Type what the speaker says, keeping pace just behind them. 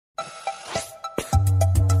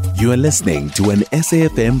You are listening to an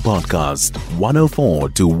SAFM podcast, 104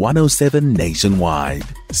 to 107 nationwide.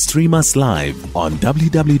 Stream us live on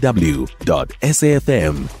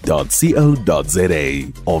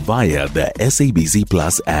www.safm.co.za or via the SABC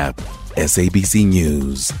Plus app. SABC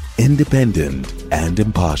News, independent and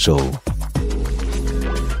impartial.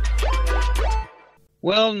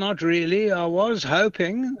 Well, not really. I was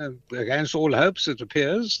hoping, against all hopes it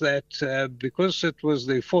appears, that because it was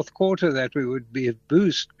the fourth quarter that we would be a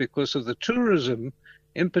boost because of the tourism,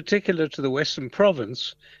 in particular to the Western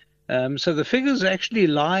Province. So the figures actually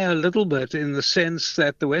lie a little bit in the sense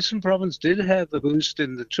that the Western Province did have a boost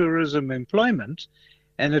in the tourism employment,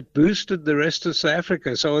 and it boosted the rest of South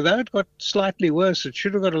Africa. So although it got slightly worse, it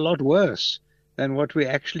should have got a lot worse than what we're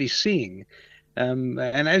actually seeing. And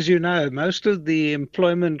as you know, most of the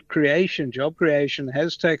employment creation, job creation,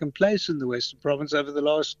 has taken place in the Western Province over the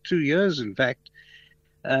last 2 years, in fact.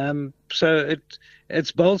 So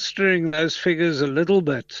it's bolstering those figures a little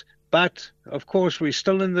bit. But, of course, we're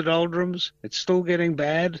still in the doldrums. It's still getting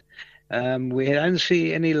bad. We don't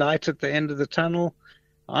see any light at the end of the tunnel.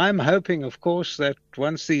 I'm hoping, of course, that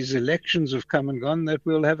once these elections have come and gone, that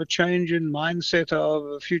we'll have a change in mindset of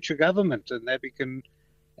a future government and that we can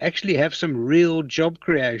actually have some real job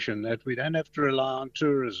creation, that we don't have to rely on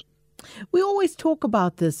tourism. We always talk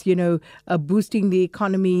about this, boosting the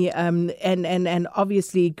economy and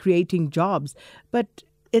obviously creating jobs, but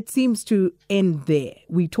it seems to end there.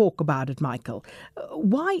 We talk about it, Michael.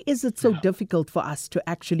 Why is it so difficult for us to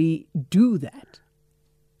actually do that?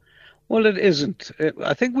 Well, it isn't.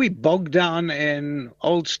 I think we bogged down in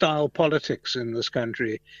old-style politics in this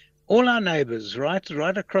country. All our neighbours, right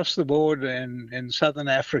across the board in Southern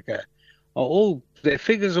Africa, their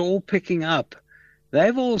figures are all picking up.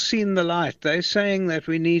 They've all seen the light. They're saying that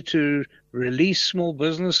we need to release small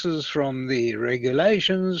businesses from the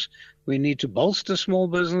regulations. We need to bolster small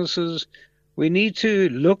businesses. We need to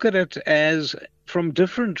look at it as from a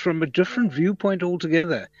different viewpoint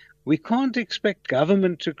altogether. We can't expect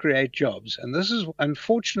government to create jobs. And this is,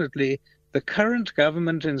 unfortunately, the current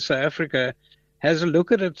government in South Africa has a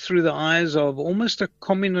look at it through the eyes of almost a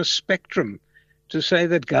communist spectrum to say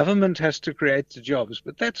that government has to create the jobs.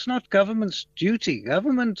 But that's not government's duty.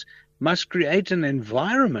 Government must create an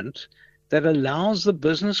environment that allows the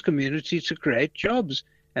business community to create jobs.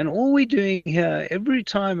 And all we're doing here every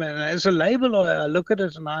time, and as a labor lawyer, I look at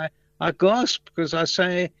it and I gasp because I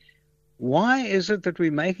say, why is it that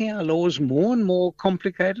we're making our laws more and more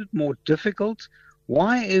complicated, more difficult?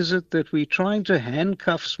 Why is it that we're trying to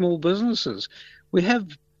handcuff small businesses? We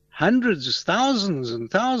have hundreds, thousands and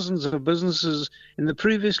thousands of businesses in the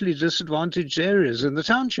previously disadvantaged areas in the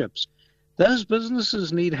townships. Those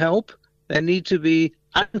businesses need help. They need to be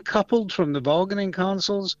uncoupled from the bargaining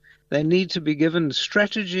councils. They need to be given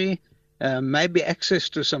strategy, maybe access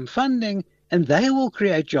to some funding, and they will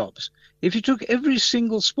create jobs. If you took every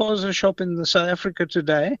single spaza shop in South Africa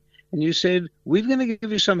today and you said, we're going to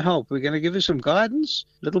give you some help, we're going to give you some guidance,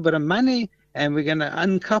 a little bit of money, and we're going to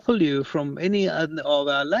uncouple you from any of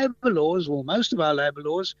our labour laws, or most of our labour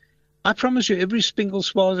laws, I promise you every single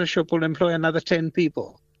spaza shop will employ another 10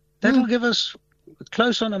 people. That'll give us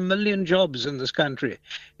close on 1 million jobs in this country.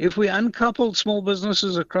 If we uncouple small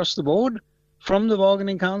businesses across the board from the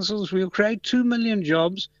bargaining councils, we'll create 2 million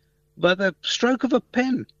jobs by the stroke of a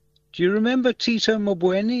pen. Do you remember Tito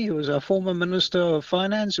Mboweni? He was our former Minister of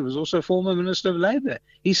Finance. He was also former Minister of Labour.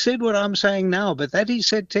 He said what I'm saying now, but that he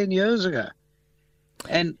said 10 years ago.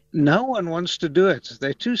 And no one wants to do it.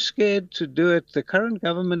 They're too scared to do it. The current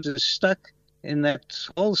government is stuck in that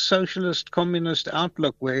whole socialist, communist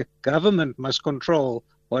outlook where government must control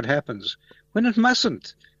what happens, when it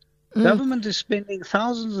mustn't. Government is spending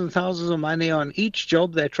thousands and thousands of money on each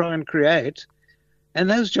job they try and create. And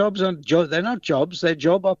those jobs they're not jobs, they're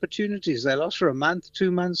job opportunities. They last for a month, 2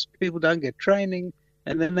 months, people don't get training,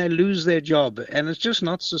 and then they lose their job. And it's just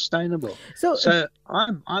not sustainable. So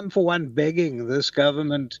I'm for one begging this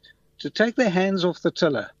government to take their hands off the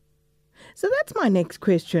tiller. So that's my next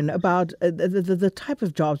question about the type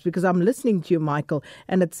of jobs, because I'm listening to you, Michael,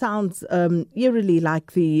 and it sounds eerily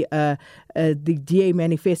like the DA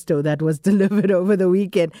manifesto that was delivered over the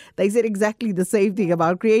weekend. They said exactly the same thing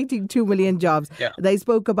about creating 2 million jobs. Yeah. They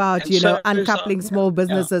spoke about, uncoupling small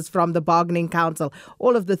businesses from the bargaining council.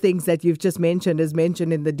 All of the things that you've just mentioned is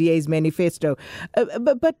mentioned in the DA's manifesto.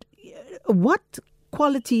 But what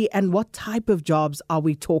quality and what type of jobs are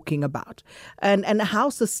we talking about? And how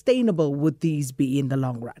sustainable would these be in the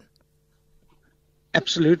long run?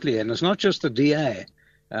 Absolutely. And it's not just the DA.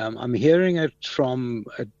 I'm hearing it from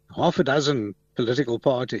half a dozen political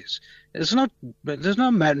parties. There's no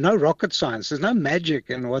rocket science. There's no magic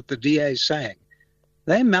in what the DA is saying.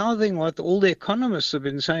 They're mouthing what all the economists have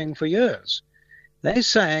been saying for years. They're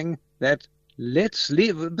saying that let's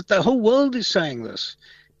leave, but the whole world is saying this.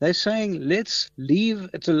 They're saying let's leave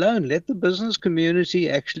it alone. Let the business community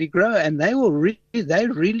actually grow, and they're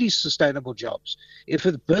really sustainable jobs. If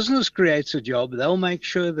a business creates a job, they'll make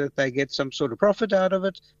sure that they get some sort of profit out of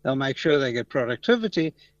it. They'll make sure they get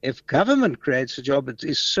productivity. If government creates a job, it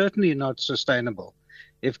is certainly not sustainable.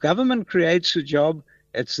 If government creates a job,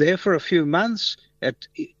 it's there for a few months.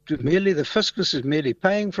 The fiscus is merely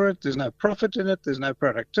paying for it. There's no profit in it. There's no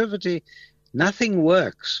productivity. Nothing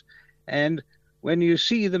works. And when you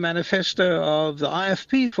see the manifesto of the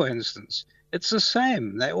IFP, for instance, it's the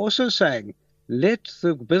same. They're also saying, let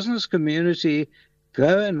the business community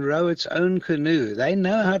go and row its own canoe. They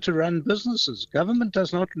know how to run businesses. Government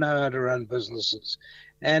does not know how to run businesses.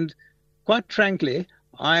 And quite frankly,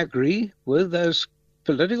 I agree with those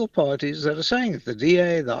political parties that are saying it. The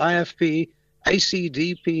DA, the IFP,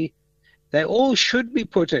 ACDP, they all should be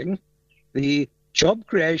putting the job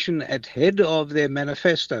creation at head of their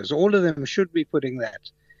manifestos. All of them should be putting that.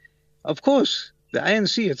 Of course, the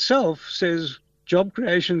ANC itself says job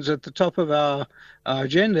creation's at the top of our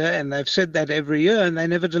agenda, and they've said that every year, and they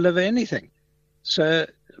never deliver anything. So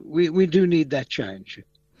we do need that change.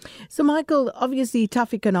 So, Michael, obviously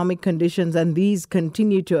tough economic conditions, and these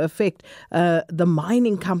continue to affect the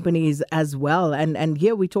mining companies as well. And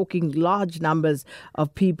here we're talking large numbers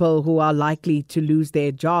of people who are likely to lose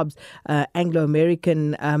their jobs. Anglo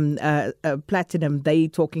American Platinum, they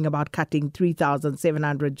talking about cutting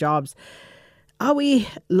 3,700 jobs. Are we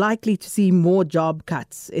likely to see more job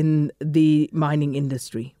cuts in the mining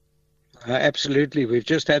industry? Absolutely. We've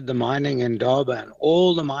just had the mining in Durban.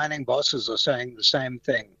 All the mining bosses are saying the same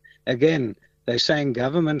thing. Again, they're saying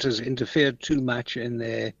government has interfered too much in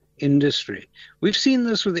their industry. We've seen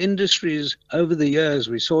this with industries over the years.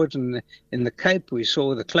 We saw it in the Cape. We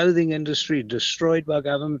saw the clothing industry destroyed by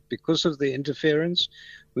government because of the interference.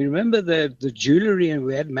 We remember the jewelry, and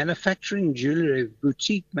we had manufacturing jewelry,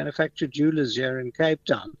 boutique manufactured jewelers here in Cape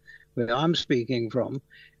Town, where I'm speaking from,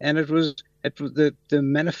 and the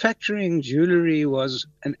manufacturing jewelry was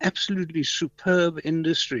an absolutely superb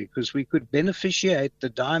industry because we could beneficiate the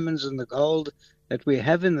diamonds and the gold that we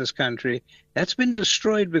have in this country. That's been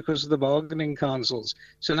destroyed because of the bargaining councils.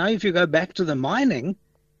 So now if you go back to the mining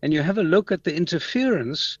and you have a look at the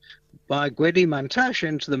interference by Gwedi Mantashe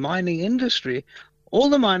into the mining industry, all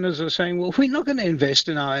the miners are saying, well, we're not going to invest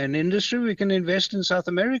in our own industry. We can invest in South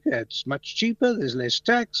America. It's much cheaper. There's less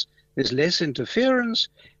tax. There's less interference.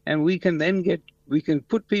 And we can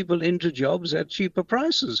put people into jobs at cheaper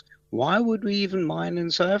prices. Why would we even mine in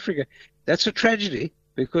South Africa? That's a tragedy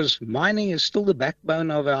because mining is still the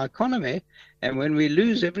backbone of our economy. And when we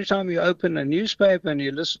lose, every time you open a newspaper and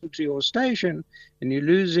you listen to your station and you're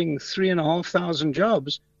losing 3,500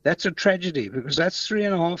 jobs, that's a tragedy because that's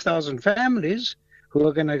 3,500 families who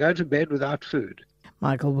are going to go to bed without food.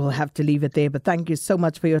 Michael, we'll have to leave it there, but thank you so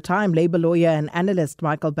much for your time. Labour lawyer and analyst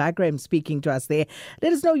Michael Bagraim speaking to us there.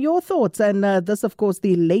 Let us know your thoughts. And this, of course,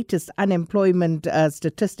 the latest unemployment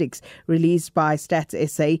statistics released by Stats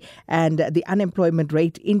SA, and the unemployment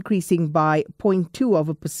rate increasing by 0.2 of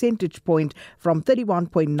a percentage point from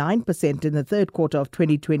 31.9% in the third quarter of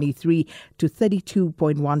 2023 to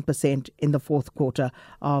 32.1% in the fourth quarter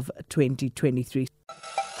of 2023.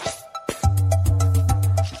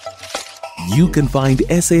 You can find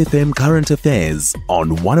SAFM Current Affairs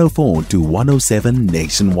on 104 to 107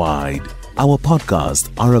 nationwide. Our podcasts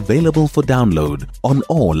are available for download on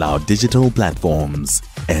all our digital platforms.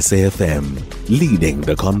 SAFM, leading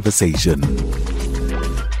the conversation.